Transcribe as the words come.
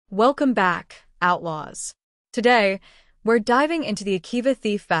Welcome back, Outlaws. Today, we're diving into the Akiva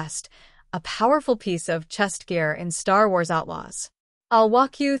Thief Vest, a powerful piece of chest gear in Star Wars Outlaws. I'll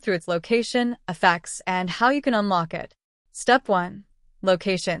walk you through its location, effects, and how you can unlock it. Step 1.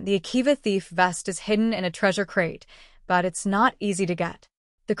 Location. The Akiva Thief Vest is hidden in a treasure crate, but it's not easy to get.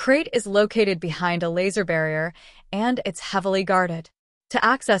 The crate is located behind a laser barrier, and it's heavily guarded. To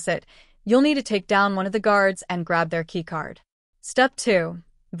access it, you'll need to take down one of the guards and grab their keycard. Step 2.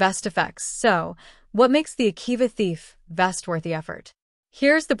 Vest effects. So, what makes the Akiva Thief Vest worth the effort?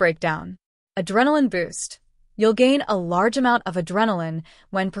 Here's the breakdown. Adrenaline boost. You'll gain a large amount of adrenaline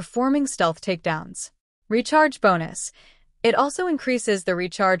when performing stealth takedowns. Recharge bonus. It also increases the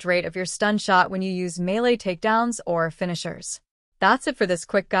recharge rate of your stun shot when you use melee takedowns or finishers. That's it for this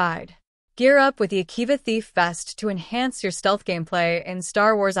quick guide. Gear up with the Akiva Thief Vest to enhance your stealth gameplay in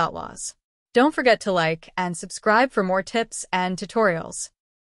Star Wars Outlaws. Don't forget to like and subscribe for more tips and tutorials.